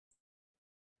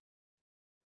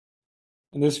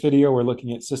In this video, we're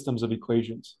looking at systems of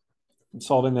equations and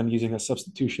solving them using a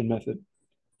substitution method.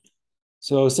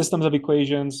 So systems of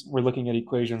equations, we're looking at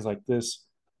equations like this.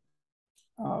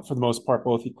 For the most part,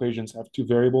 both equations have two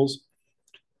variables,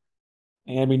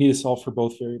 and we need to solve for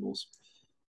both variables.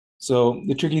 So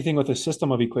the tricky thing with a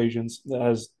system of equations that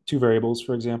has two variables,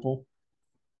 for example,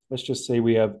 let's just say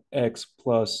we have x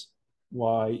plus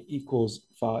y equals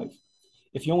 5.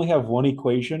 If you only have one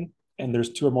equation and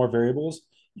there's two or more variables,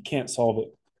 you can't solve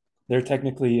it. They're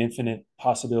technically infinite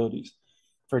possibilities.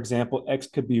 For example, x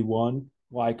could be 1,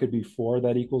 y could be 4,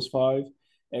 that equals 5.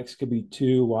 X could be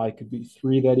 2, y could be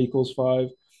 3, that equals 5.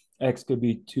 X could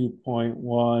be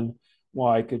 2.1,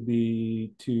 y could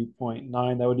be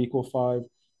 2.9, that would equal 5,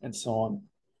 and so on.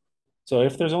 So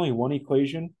if there's only one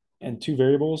equation and two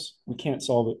variables, we can't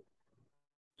solve it.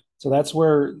 So that's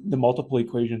where the multiple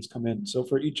equations come in. So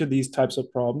for each of these types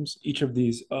of problems, each of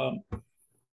these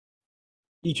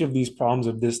problems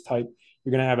of this type,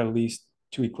 you're going to have at least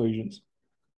two equations.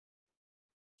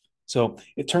 So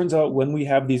it turns out when we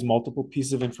have these multiple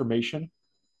pieces of information,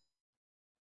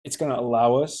 it's going to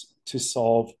allow us to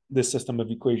solve this system of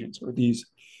equations or these.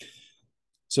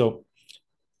 So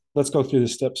let's go through the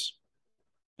steps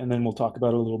and then we'll talk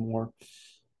about it a little more.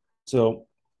 So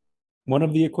one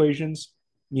of the equations,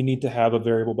 you need to have a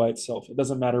variable by itself. It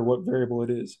doesn't matter what variable it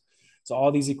is. So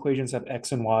all these equations have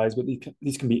x and y's, but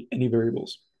these can be any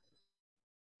variables.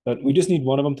 But we just need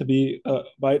one of them to be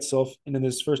by itself. And in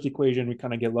this first equation, we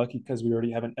kind of get lucky because we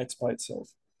already have an x by itself.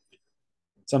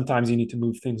 Sometimes you need to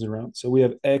move things around. So we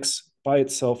have x by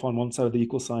itself on one side of the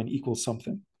equal sign equals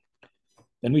something.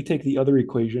 Then we take the other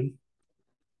equation.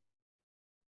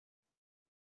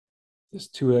 This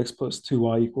 2x plus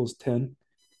 2y equals 10.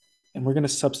 And we're going to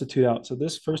substitute out. So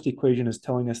this first equation is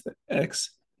telling us that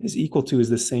x is equal to is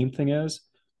the same thing as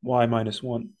y minus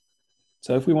 1.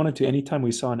 So if we wanted to, anytime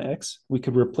we saw an x, we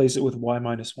could replace it with y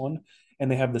minus 1, and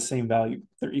they have the same value.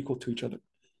 They're equal to each other.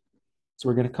 So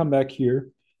we're going to come back here,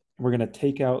 and we're going to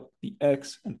take out the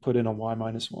x and put in a y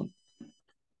minus 1.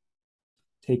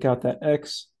 Take out that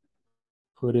x,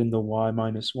 put in the y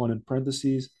minus 1 in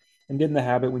parentheses, and get in the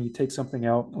habit when you take something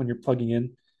out, when you're plugging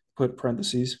in, put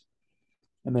parentheses,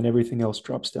 and then everything else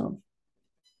drops down.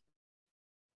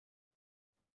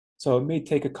 So it may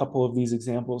take a couple of these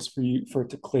examples for it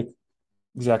to click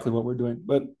exactly what we're doing,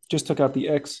 but just took out the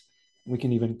x. We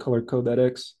can even color code that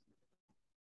x.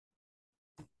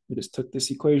 We just took this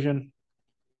equation,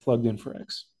 plugged in for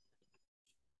x.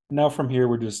 Now from here,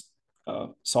 we're just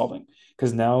solving,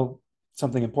 because now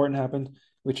something important happened,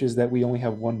 which is that we only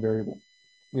have one variable.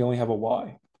 We only have a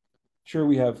y. Sure,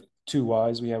 we have two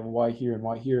y's. We have y here and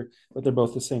y here, but they're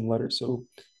both the same letter, so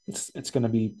it's going to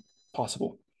be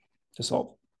possible to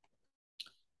solve.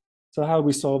 So how do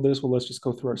we solve this? Well, let's just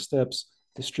go through our steps.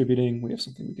 Distributing, we have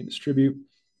something we can distribute.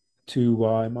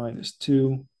 2y minus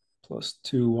 2 plus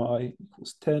 2y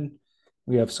equals 10.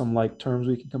 We have some like terms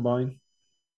we can combine.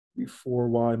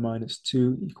 4y minus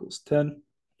 2 equals 10.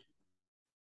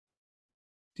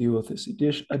 Deal with this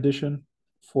addition.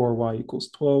 4y equals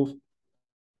 12.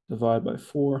 Divide by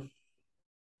 4.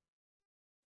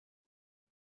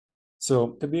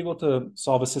 So to be able to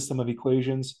solve a system of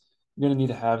equations, you're going to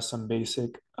need to have some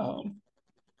basic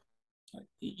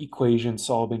equation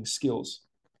solving skills.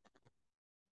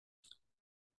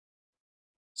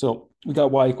 So we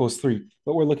got y equals 3,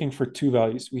 but we're looking for two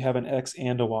values. We have an x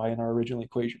and a y in our original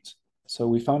equations. So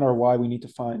we found our y, we need to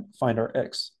find our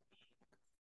x.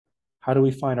 How do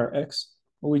we find our x?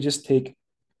 Well, we just take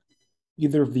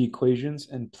either of the equations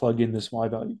and plug in this y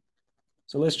value.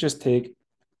 So let's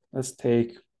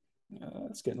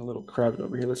getting a little crowded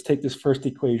over here. Let's take this first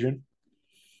equation.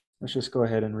 Let's just go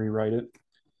ahead and rewrite it.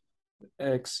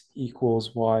 X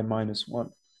equals y minus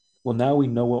 1. Well, now we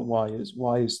know what y is.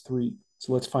 Y is 3.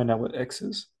 So let's find out what x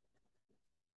is.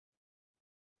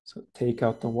 So take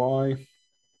out the y.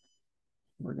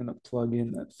 We're going to plug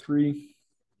in that 3.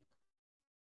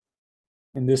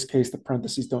 In this case, the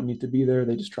parentheses don't need to be there.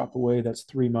 They just drop away. That's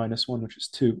 3 minus 1, which is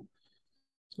 2.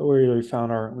 So we already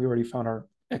found our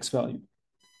x value.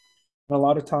 And a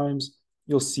lot of times,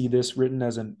 you'll see this written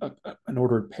as an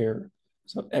ordered pair.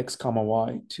 So x comma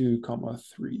y, 2 comma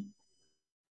 3.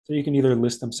 So you can either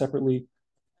list them separately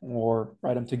or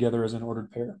write them together as an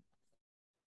ordered pair.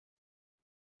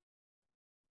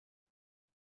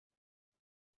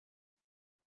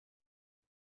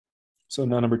 So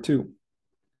now number 2.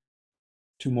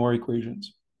 Two more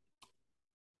equations.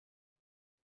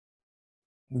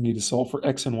 We need to solve for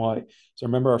x and y. So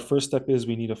remember, our first step is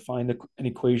we need to find an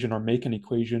equation or make an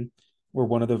equation where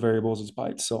one of the variables is by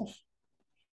itself.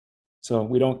 So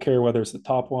we don't care whether it's the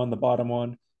top one, the bottom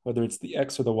one. whether it's the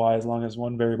x or the y, as long as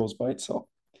one variable is by itself.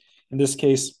 In this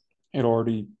case, we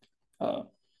already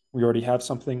have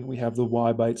something. We have the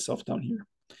y by itself down here.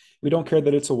 We don't care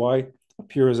that it's a y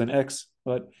up here as an x,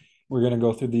 but we're going to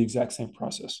go through the exact same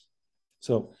process.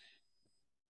 So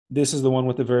this is the one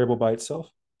with the variable by itself.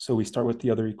 So we start with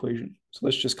the other equation. So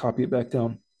let's just copy it back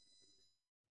down.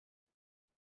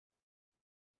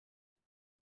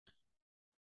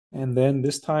 And then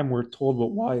this time we're told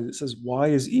what y is. It says y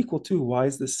is equal to, y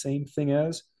is the same thing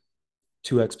as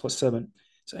 2x plus 7.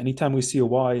 So anytime we see a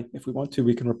y, if we want to,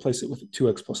 we can replace it with a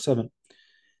 2x plus 7.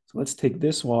 So let's take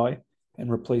this y and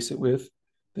replace it with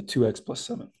the 2x plus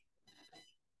 7.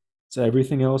 So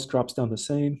everything else drops down the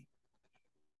same.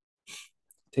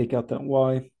 Take out that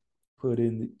y, put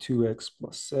in the 2x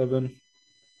plus 7.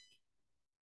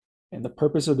 And the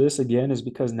purpose of this, again, is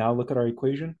because now look at our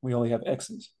equation. We only have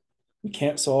x's. We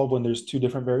can't solve when there's two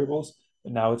different variables,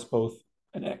 but now it's both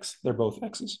an x. They're both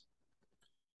x's.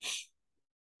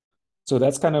 So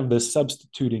that's kind of the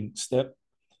substituting step.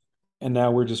 And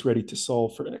now we're just ready to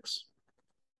solve for x.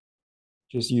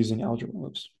 Just using algebra.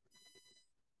 Whoops.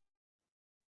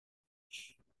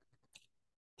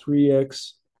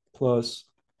 3x plus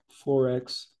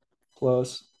 4x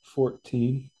plus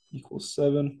 14 equals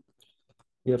 7.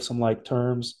 We have some like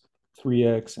terms,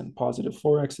 3x and positive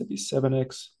 4x, that'd be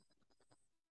 7x.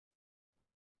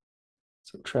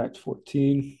 Subtract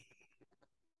 14.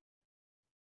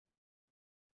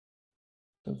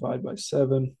 Divide by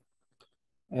 7.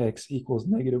 X equals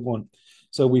 -1.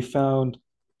 So we found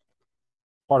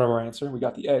part of our answer. We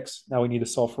got the x. Now we need to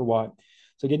solve for y.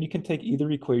 So again, you can take either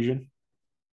equation.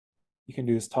 You can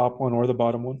do this top one or the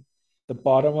bottom one. The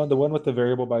bottom one, the one with the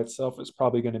variable by itself, is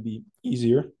probably going to be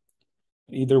easier.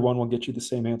 Either one will get you the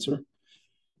same answer.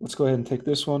 Let's go ahead and take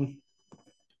this one.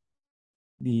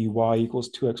 The y equals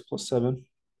 2x plus 7.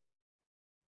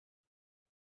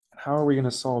 How are we going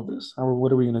to solve this?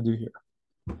 What are we going to do here?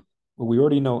 Well, we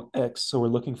already know x, so we're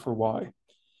looking for y.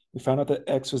 We found out that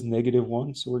x was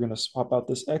 -1, so we're going to swap out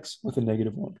this x with a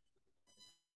 -1.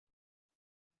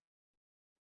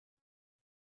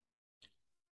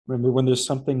 Remember, when there's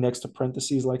something next to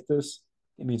parentheses like this,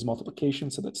 it means multiplication,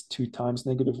 so that's 2 times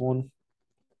 -1.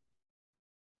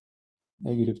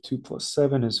 -2 plus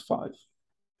 7 is 5.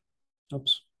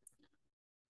 Oops.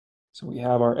 So we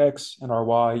have our x and our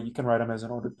y. You can write them as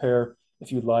an ordered pair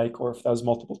if you'd like, or if that was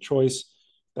multiple choice,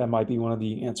 that might be one of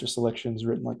the answer selections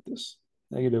written like this.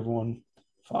 -1,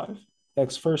 5.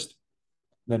 X first,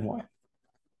 then y.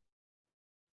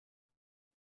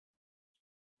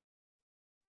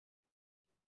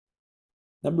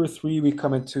 Number 3, we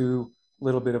come into a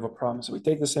little bit of a problem. So we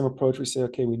take the same approach. We say,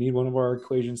 okay, we need one of our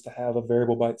equations to have a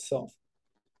variable by itself.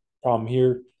 Problem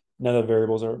here, none of the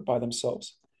variables are by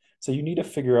themselves. So you need to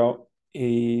figure out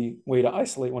a way to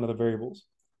isolate one of the variables.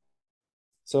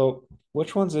 So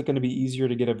which one's it going to be easier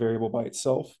to get a variable by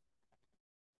itself?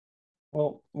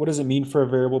 Well, what does it mean for a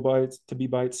variable to be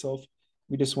by itself?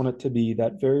 We just want it to be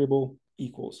that variable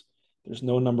equals. There's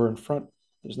no number in front.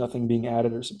 There's nothing being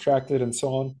added or subtracted and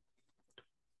so on.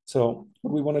 So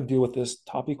what do we want to do with this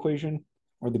top equation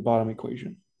or the bottom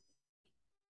equation?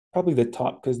 Probably the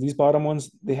top, because these bottom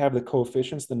ones, they have the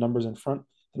coefficients, the numbers in front,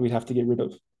 that we'd have to get rid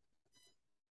of.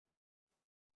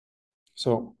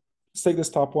 So let's take this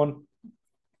top one.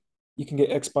 You can get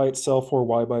x by itself or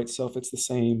y by itself. It's the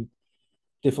same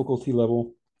difficulty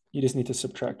level. You just need to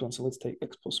subtract one. So let's take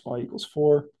x plus y equals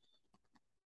 4.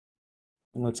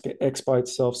 And let's get x by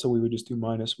itself. So we would just do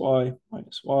minus y.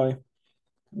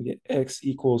 We get x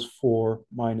equals 4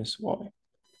 minus y.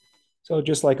 So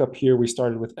just like up here, we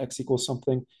started with x equals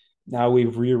something. Now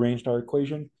we've rearranged our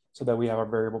equation so that we have our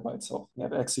variable by itself. We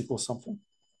have x equals something.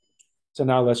 So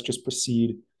now let's just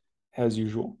proceed as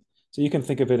usual. So you can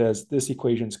think of it as this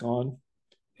equation's gone,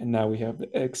 and now we have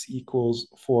the x equals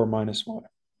 4 minus y.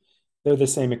 They're the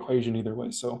same equation either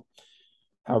way, so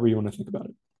however you want to think about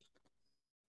it.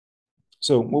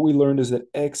 So what we learned is that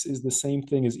x is the same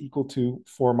thing as equal to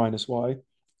 4 minus y.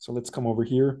 So let's come over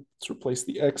here. Let's replace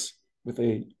the x with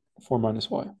a 4 minus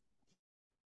y.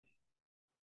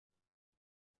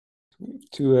 So we have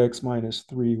 2x minus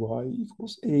 3y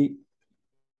equals 8.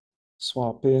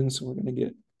 Swap in, so we're going to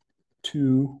get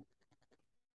 2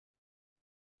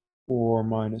 4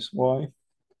 minus y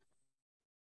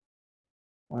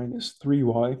minus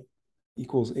 3y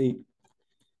equals 8.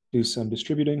 Do some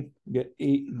distributing. We get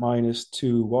 8 minus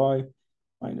 2y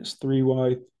minus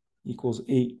 3y equals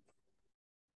 8.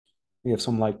 We have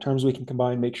some like terms we can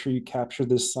combine. Make sure you capture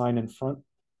this sign in front.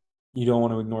 You don't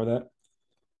want to ignore that.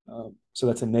 So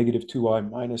that's a -2y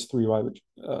minus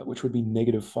 3y, which would be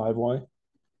 -5y.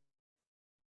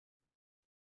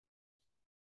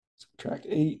 subtract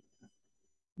 8,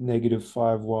 negative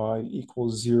 5y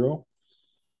equals 0.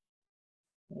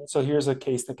 So here's a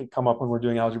case that could come up when we're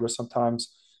doing algebra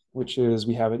sometimes, which is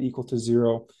we have it equal to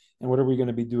 0. And what are we going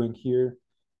to be doing here?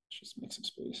 Let's just make some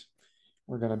space.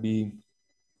 We're going to be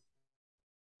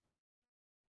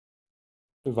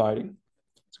dividing.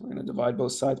 So we're going to divide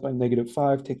both sides by negative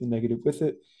 5, take the negative with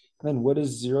it. And then what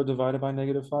is 0 divided by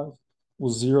negative 5?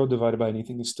 Well, 0 divided by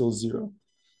anything is still 0.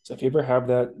 So if you ever have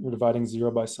that, you're dividing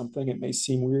 0 by something, it may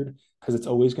seem weird because it's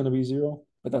always going to be 0,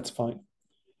 but that's fine.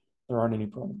 There aren't any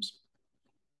problems.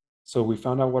 So we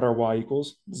found out what our y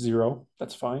equals, 0.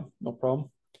 That's fine, no problem.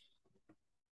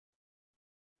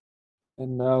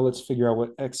 And now let's figure out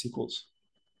what x equals.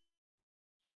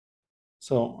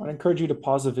 So I'd encourage you to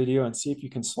pause the video and see if you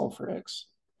can solve for x.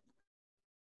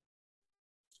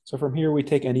 So from here, we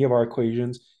take any of our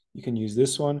equations. You can use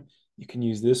this one, you can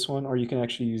use this one, or you can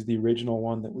actually use the original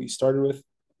one that we started with.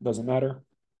 Doesn't matter.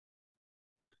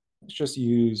 Let's just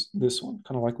use this one,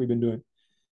 kind of like we've been doing.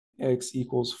 X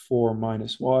equals 4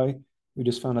 minus y. We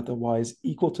just found out that y is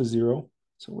equal to 0.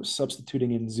 So we're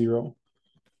substituting in 0.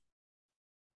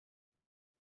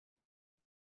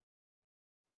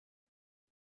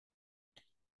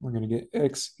 We're going to get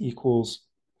x equals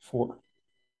 4.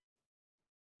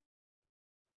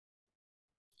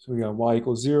 So we got y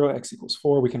equals 0, x equals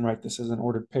 4. We can write this as an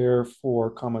ordered pair, 4,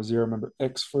 comma 0. Remember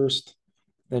x first,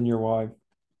 then your y.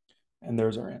 And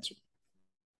there's our answer.